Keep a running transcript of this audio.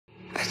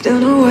I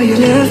don't know why you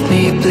left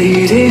me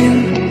bleeding.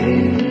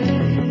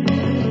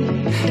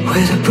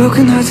 With a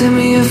broken heart, tell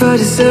me if I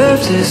deserve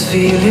this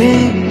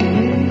feeling.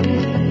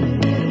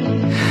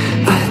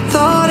 I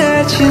thought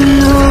that you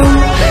knew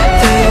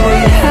that we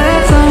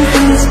had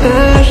something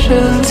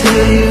special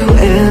till you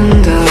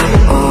end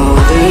up all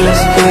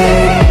this way.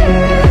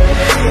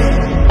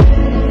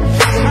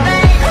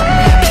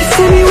 Please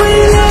tell me why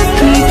you left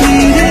me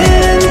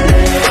bleeding.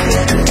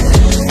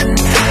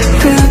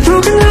 With a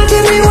broken heart,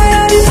 tell me why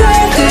I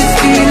deserve this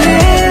feeling.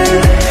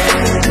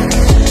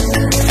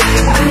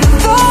 I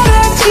thought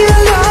that you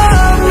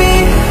loved me,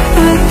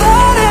 I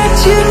thought that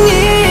you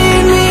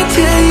need me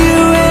till you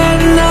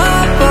end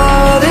up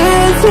all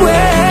this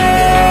way.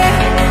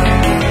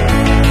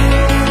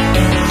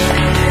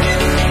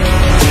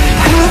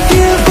 Have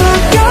you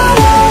forgot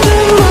all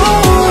the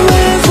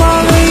moments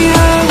while we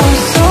were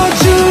so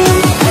true?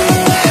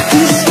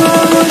 This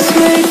world was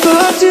made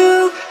for two.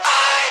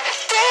 I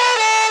did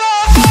it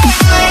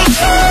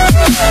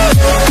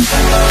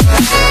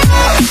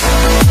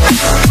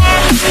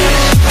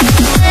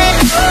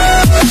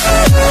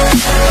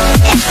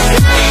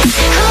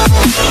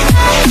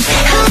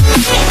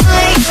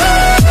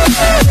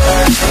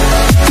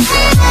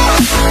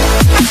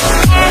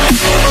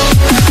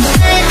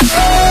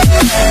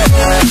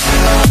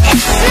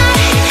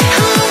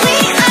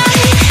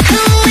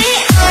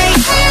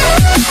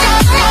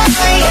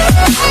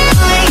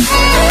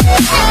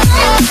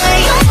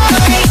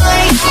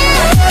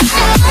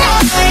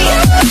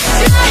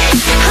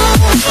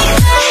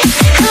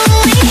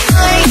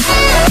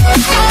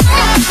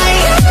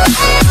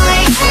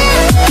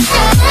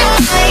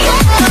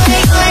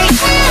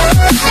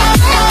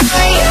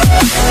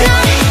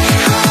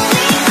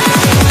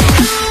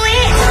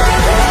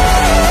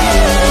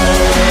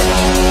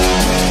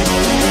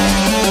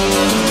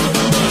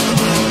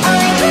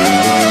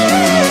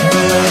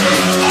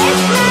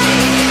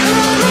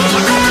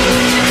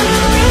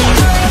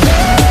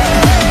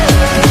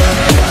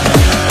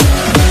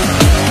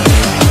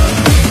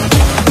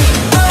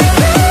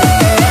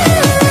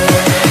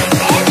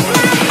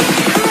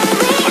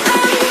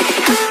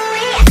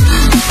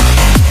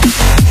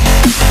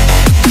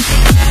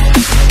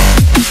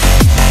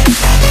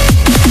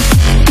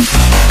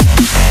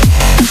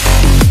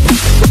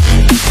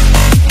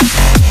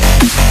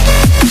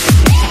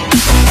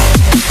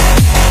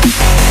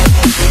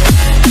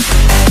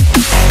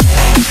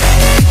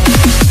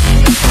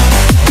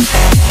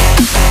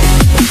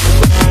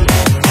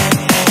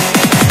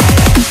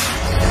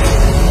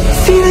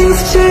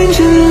change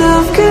and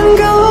love can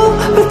go,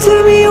 but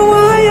tell me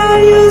why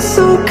are you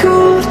so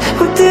cold?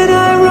 What did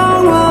I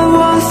wrong? What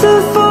was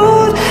the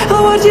fault?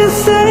 Or what you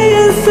say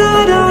is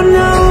I don't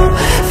know.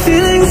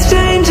 Feelings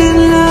change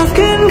and love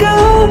can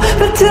go,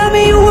 but tell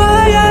me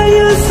why are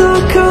you so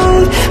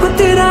cold? What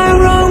did I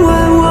wrong?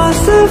 What was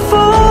the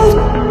fault?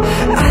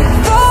 I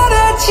thought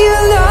that you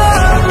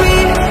loved me,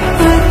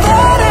 I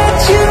thought that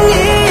you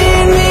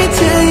need me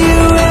till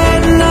you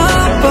end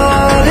up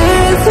all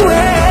this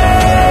way.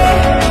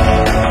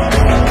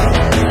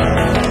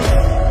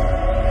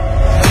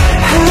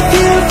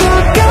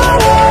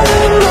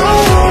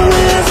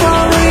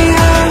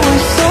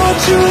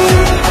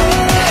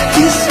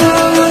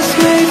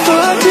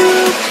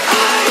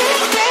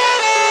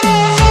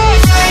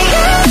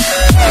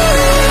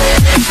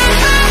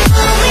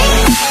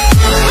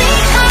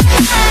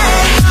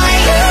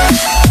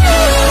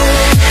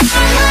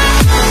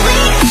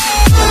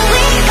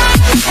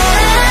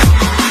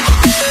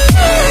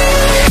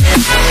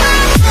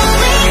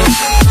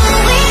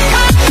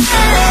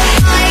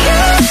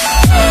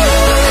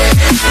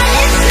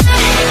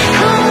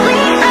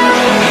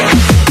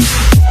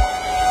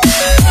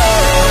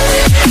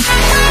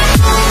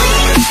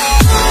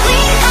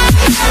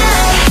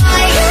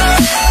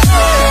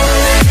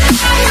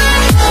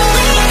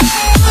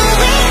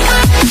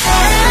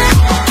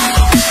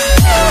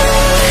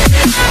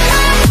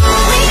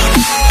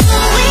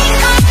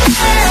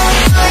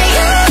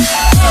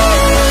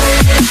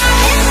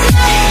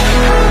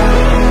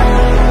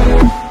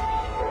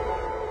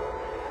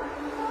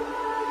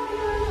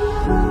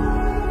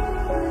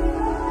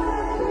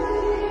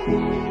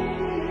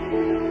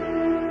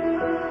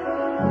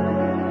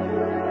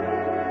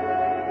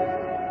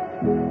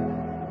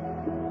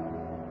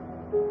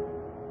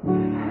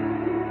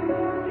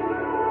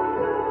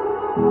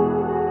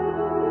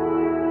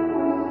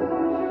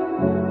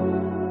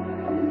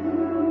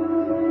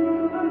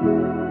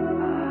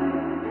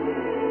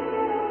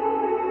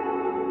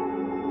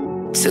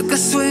 Took a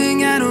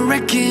swing at a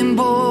wrecking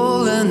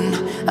ball and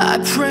I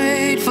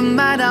prayed for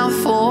my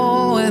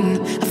downfall, and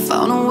I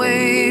found a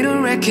way to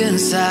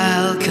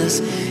reconcile, 'cause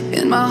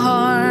in my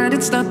heart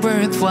it's not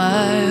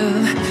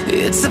worthwhile.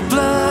 It's a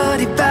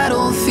bloody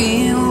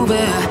battlefield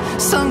where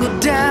some go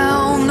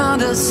down,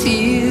 others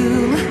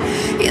heal.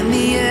 In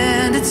the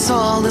end it's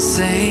all the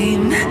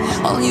same.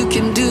 All you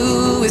can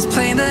do is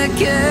play the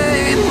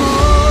game.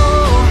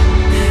 Oh,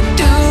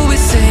 do we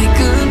say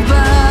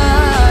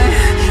goodbye?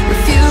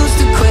 Refuse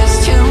to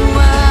question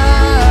why.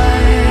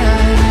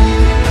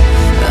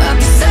 I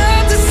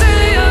deserve to say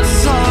I'm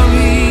sorry.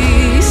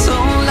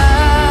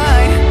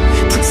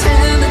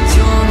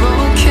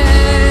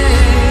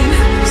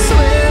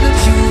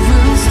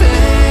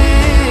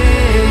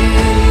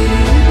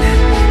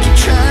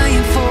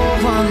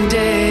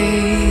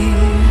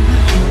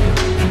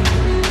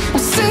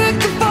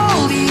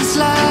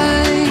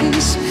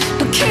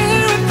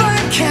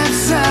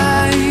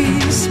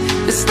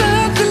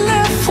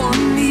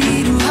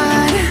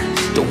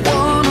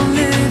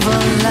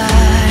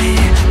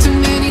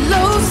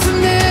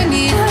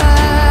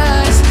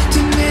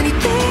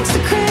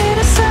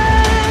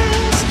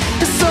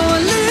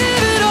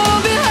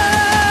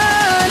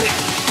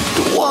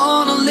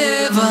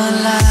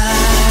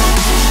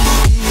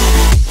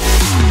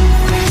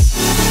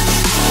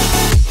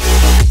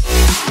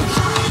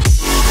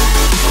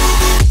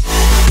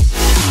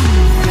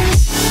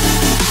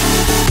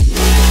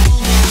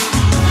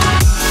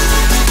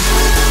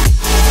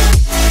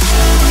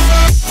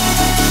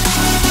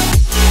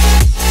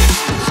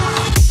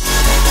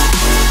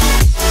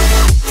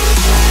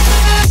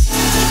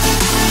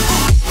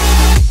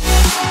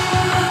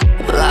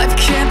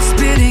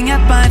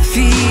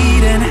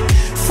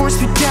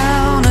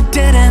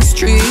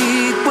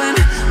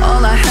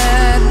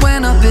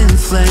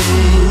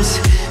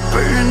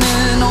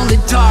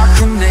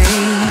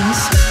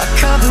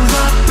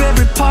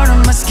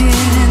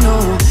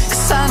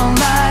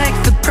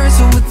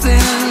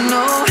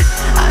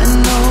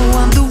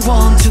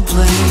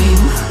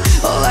 blame.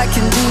 All I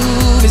can do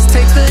is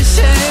take the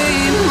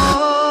shame.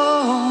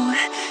 Oh,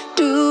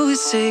 do we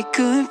say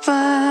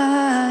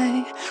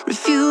goodbye?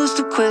 Refuse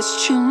to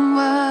question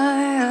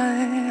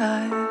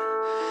why.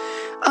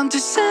 I'm too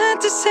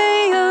sad to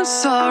say I'm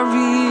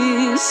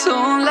sorry, so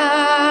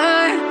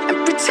lie and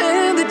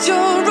pretend that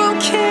you're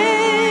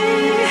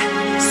okay.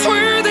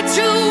 Swear that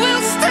you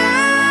will stay.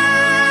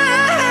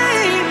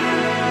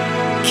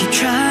 Keep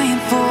trying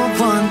for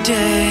one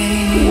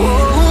day.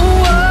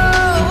 Whoa,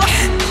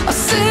 I'm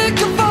sick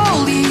of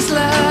all these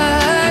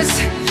lies.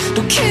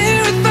 Don't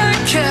care if I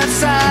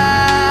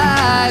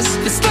capsize.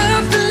 There's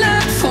nothing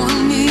left for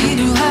me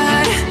to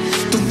hide.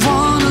 Don't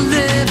wanna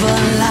live a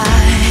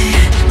lie.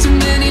 Too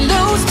many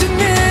lows, too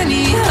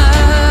many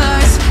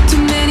highs,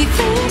 too many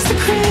things to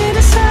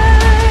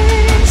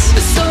criticize.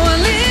 So I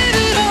leave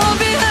it all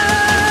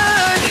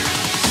behind.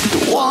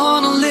 Don't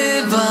wanna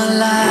live a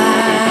lie.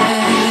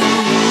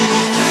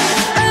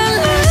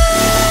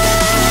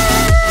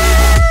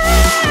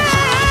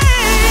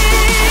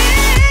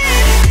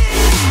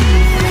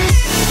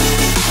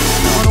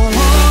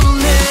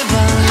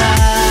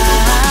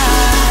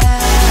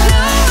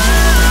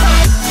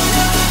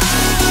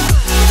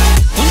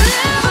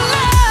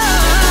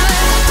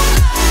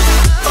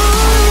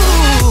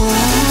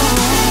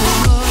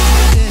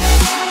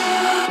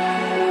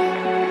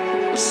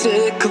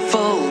 Sick of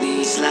all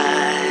these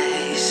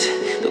lies.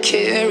 Don't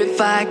care if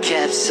I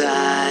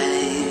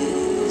capsize.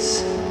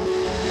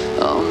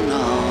 Oh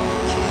no.